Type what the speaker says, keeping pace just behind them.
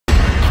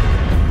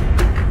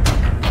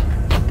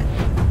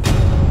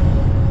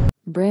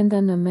Brenda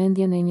në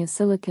mendjen e një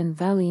Silicon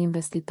Valley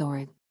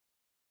investitorit.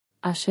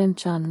 Ashem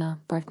Channa,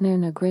 partner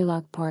në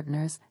Greylock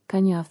Partners, ka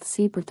një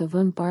aftësi për të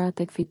vënë para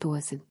tek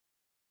fituesit.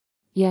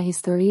 Ja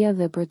historia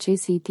dhe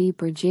procesi I tij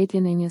për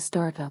gjetjen e një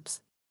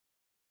startups.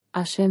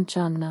 Ashem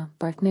Channa,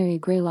 partner I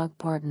Greylock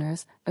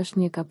Partners, është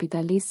një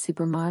kapitalist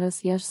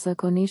sipërmarrës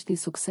jashtëzakonisht I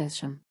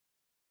suksesshëm.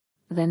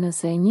 Dhe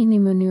nëse e njihni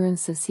mënyrën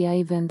se si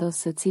ai vendos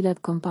se cilat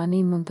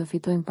kompani mund të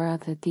fitojnë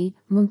paratë e tij,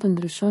 mund të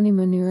ndryshoni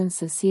mënyrën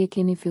se si e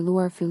keni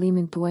filluar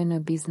fillimin tuaj në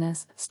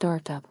biznes,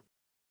 startup.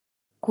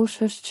 Kush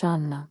është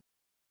Channa?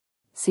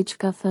 Siç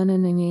ka thënë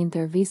në një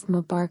intervistë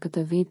më parë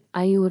këtë vit,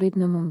 ai u rrit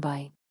në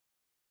Mumbai.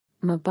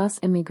 Më pas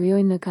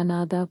emigrioi në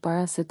Kanada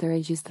para se të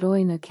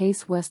regjistrohej në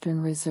Case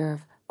Western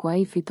Reserve, ku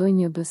ai fitoi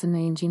një BS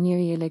në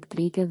inxhinieri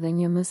elektrike dhe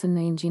një MS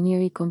në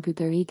inxhinieri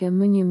kompjuterike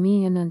më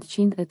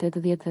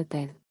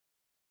 1988.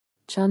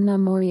 Channa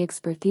mori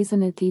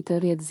ekspertizën e tij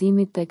të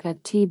rrjedhimit tek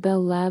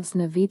Bell Labs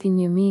në vitin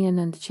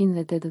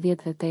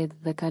 1988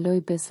 dhe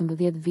kaloi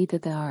 15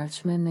 vitet e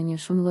ardhshme në një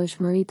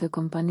shumëllojshmëri të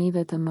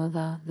kompanive të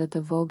mëdha dhe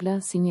të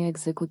vogla si një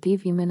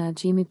ekzekutiv I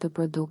menaxhimit të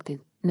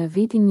produktit. Në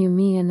vitin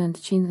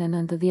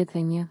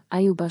 1991,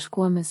 ai u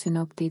bashkua me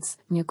Synoptics,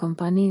 një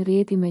kompani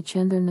rrjeti me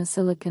qendër në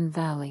Silicon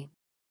Valley.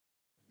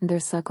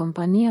 Ndërsa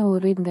kompania u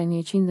rrit nga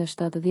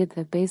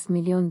 $175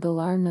 milion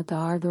në të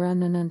ardhura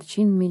në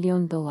 $900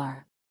 milion.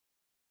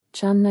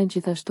 Channa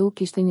gjithashtu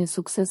kishte një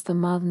sukses të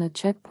madh në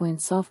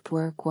Checkpoint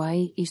Software ku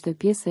ai ishte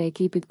pjesë e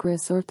ekipit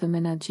kryesor të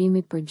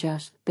menaxhimit për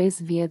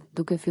 6-5 vjet,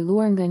 duke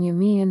filluar nga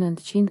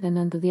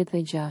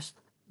 1996,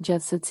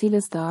 gjatë së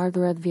cilës të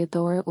ardhurat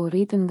vjetore u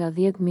rritën nga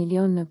 10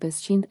 milion në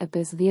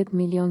 $550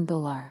 milion.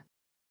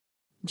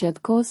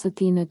 Gjatë kohës së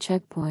tij në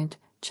Checkpoint,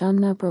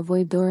 Channa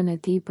provoi dorën e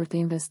tij për të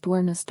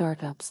investuar në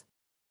startups.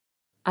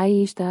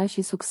 Ai ishte aq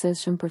I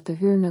suksesshëm për të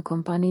hyrë në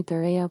kompani të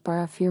reja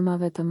para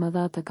firmave të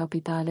mëdha të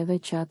kapitaleve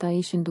që ata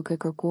ishin duke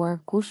kërkuar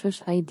kush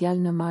është ai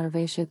djalë në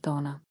marrëveshjet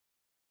tona.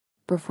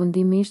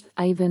 Përfundimisht,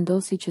 ai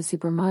vendosi që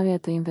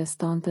sipërmarrja të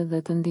investonte dhe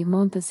të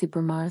ndihmonte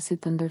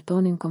sipërmarrësit të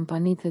ndërtonin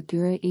kompanitë e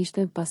tyre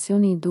ishte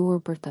pasioni I duhur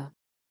për të.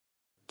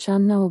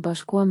 Channa u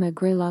bashkua me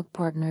Greylock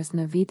Partners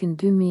në vitin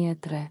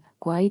 2003,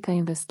 ku ai ka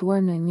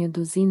investuar në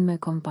 12 me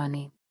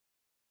kompani.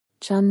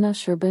 Channa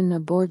shërben në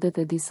bordet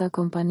e disa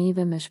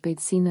kompanive me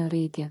shpejtësi në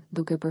rritje,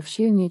 duke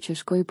përfshirë një që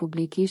shkoi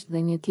publikisht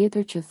dhe një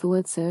tjetër që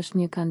thuhet se është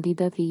një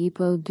kandidat I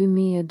IPO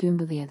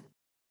 2012.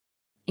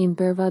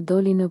 Imperva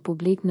doli në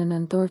publik në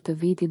nëntor të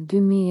vitit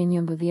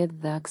 2011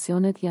 dhe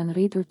aksionet janë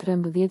rritur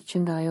 13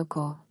 që nga ajo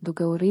kohë,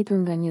 duke u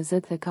rritur nga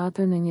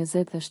 24 në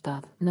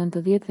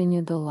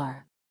 27,91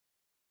 dollar.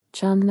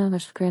 Channa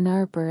është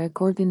krenar për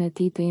rekordin e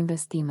tij të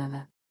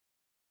investimeve.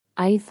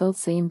 Ai thot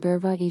se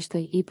Imperva ishte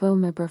IPO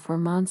me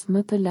performancë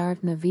më të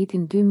lartë në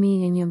vitin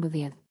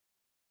 2011.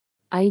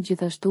 Ai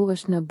gjithashtu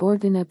është në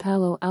bordin e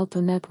Palo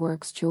Alto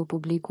Networks që u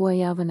publikua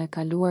javën e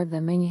kaluar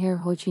dhe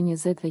menjëherë hoqi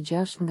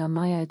 26 nga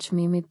maja e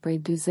çmimit prej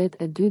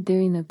 42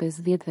 deri në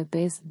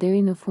 55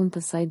 deri në fund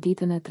të saj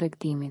ditën e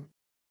tregtimit.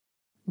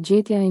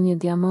 Gjetja e një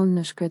diamond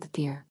në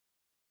shkretëtir.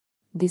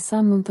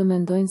 Disa mund të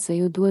mendojnë se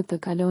ju duhet të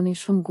kaloni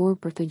shumë gur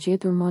për të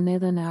gjetur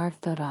monedhën e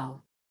artë të rrallë.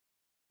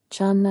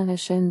 Channa e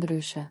shen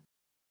ndryshe.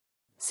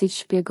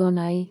 Siç shpjegon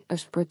ai,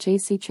 është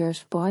procesi që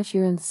është po aq I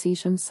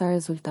rëndësishëm sa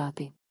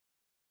rezultati.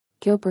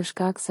 Kjo për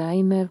shkak se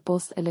ai merr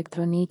postë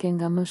elektronike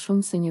nga më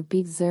shumë se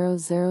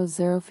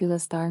 1.000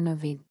 fillestar në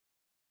vit.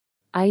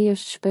 Ai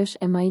është shpesh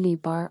emaili I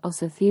parë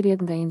ose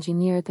thirrjet nga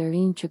inxhinierët e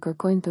rinj që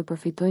kërkojnë të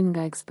përfitojnë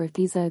nga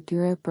ekspertiza e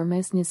tyre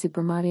përmes një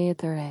sipërmarrjeje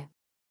të re.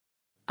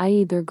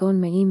 Ai I dërgon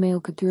me email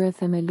këtyre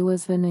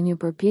themeluesve në një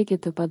përpjekje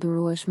të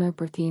padurueshme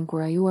për t'i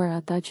inkurajuar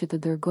ata që të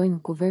dërgojnë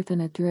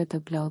kuvertën e tyre të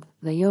plotë,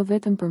 dhe jo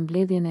vetëm për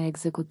mbledhjen e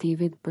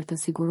ekzekutivit për të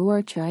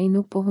siguruar që ai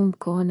nuk po humb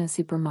kohën e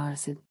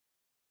sipërmarrësit.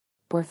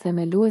 Por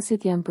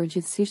themeluesit janë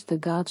përgjithsisht të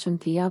gatshëm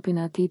t'i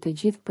japin atij të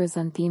gjithë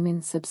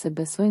prezantimin sepse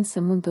besojnë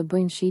se mund të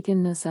bëjnë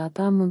shitjen nëse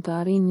ata mund të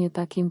arrijnë një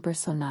takim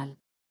personal.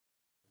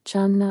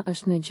 Channa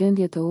është në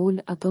gjendje të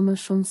ulë ato më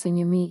shumë se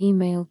 1000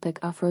 email tek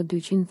afro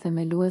 200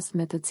 themelues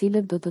me të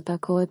cilët do të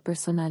takohet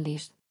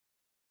personalisht.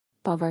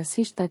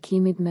 Pavarësisht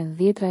takimit me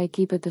 10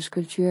 ekipe të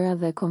shkëlqyera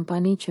dhe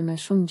kompani që me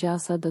shumë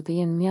gjasa do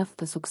të jenë mjaft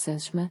të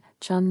suksesshme,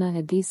 Channa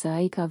e di se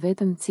ai ka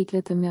vetëm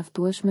cikle të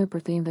mjaftueshme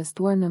për të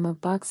investuar në më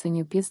pak se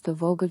një pjesë të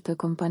vogël të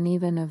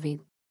kompanive në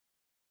vit.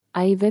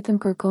 Ai vetëm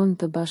kërkon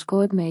të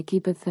bashkohet me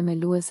ekipet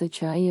themeluese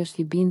që ai është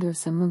I bindur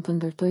se mund të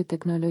ndërtojë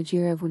teknologji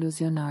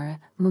revolucionare,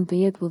 mund të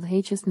jetë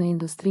udhëheqës në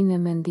industrinë e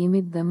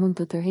mendimit dhe mund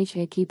të tërheqë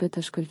ekipe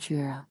të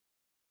shkëlqyera.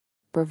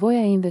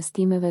 Përvoja e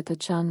investimeve të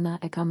Channa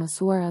e ka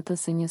mësuar atë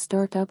se një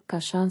startup ka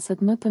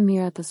shanset më të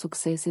mira të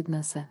suksesit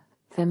nëse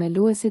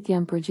themeluesit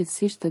janë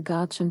përgjithsisht të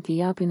gatshëm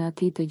t'i japin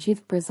atij të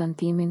gjithë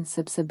prezantimin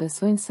sepse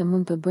besojnë se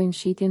mund të bëjnë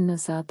shitjen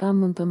nëse ata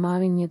mund të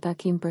marrin një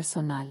takim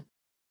personal.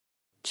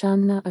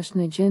 Channa është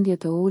në gjendje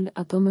të ulë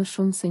ato më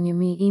shumë se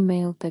 1000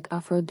 email tek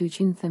afro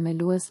 200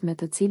 themelues me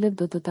të cilët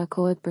do të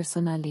takohet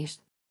personalisht.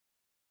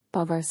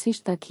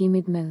 pavarësisht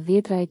takimit me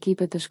 10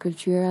 ekipe të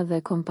shkëlqyera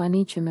dhe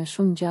kompani që me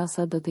shumë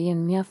gjasa do të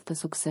jenë mjaft të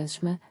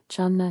suksesshme,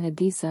 Channa e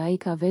di se ai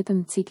ka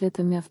vetëm cikle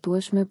të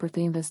mjaftueshme për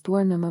të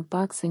investuar në më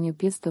pak se një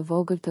pjesë të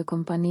vogël të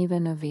kompanive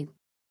në vit.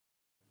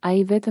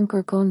 Ai vetëm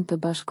kërkon të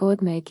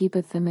bashkohet me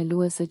ekipet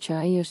themeluese që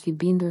ai është i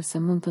bindur se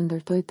mund të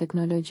ndërtojë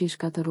teknologji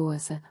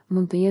shkatëruese,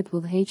 mund të jetë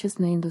udhëheqës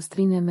në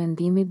industrinë e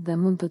mendimit dhe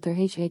mund të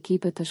tërheqë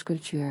ekipe të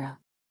shkëlqyera.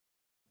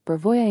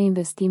 Përvoja e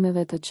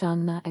investimeve të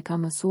Channa e ka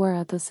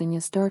mësuar atë se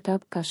një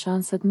startup ka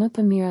shanset më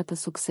të mira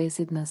të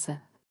suksesit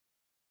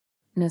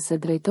nëse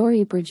drejtori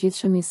i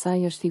përgjithshëm i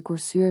saj është i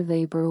kursyer dhe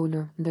i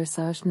përulur,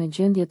 ndërsa është në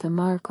gjendje të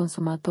marrë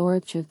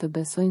konsumatorët që të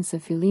besojnë se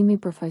fillimi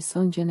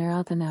përfaqëson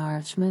gjeneratën e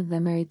ardhshme dhe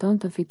meriton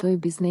të fitojë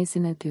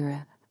biznesin e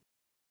tyre.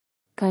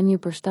 Ka një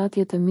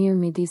përshtatje të mirë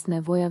midis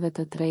nevojave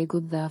të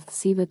tregut dhe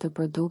aftësive të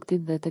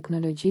produktit dhe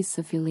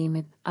teknologjisë së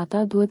fillimit,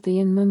 ata duhet të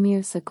jenë më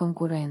mirë se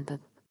konkurrentët.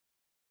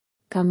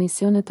 Ka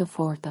misione të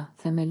forta,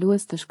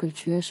 themelues të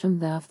shkëlqyeshëm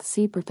dhe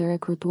aftësi për të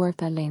rekrutuar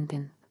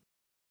talentin.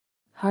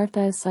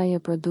 Harta e saj e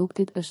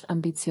produktit është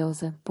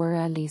ambicioze, por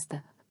realiste.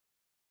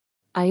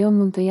 Ajo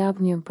mund të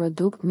japë një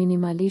produkt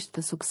minimalisht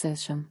të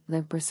suksesshëm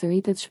dhe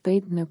përsëritet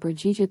shpejt në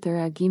përgjigje të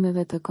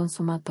reagimeve të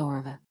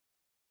konsumatorëve.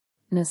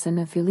 Nëse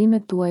në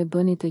fillimet tuaj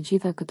bëni të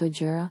gjitha këto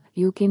gjëra,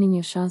 ju keni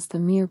një shans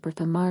të mirë për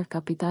të marrë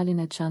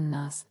kapitalin e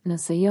Channas,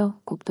 nëse jo,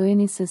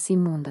 kuptojeni se si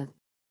mundet.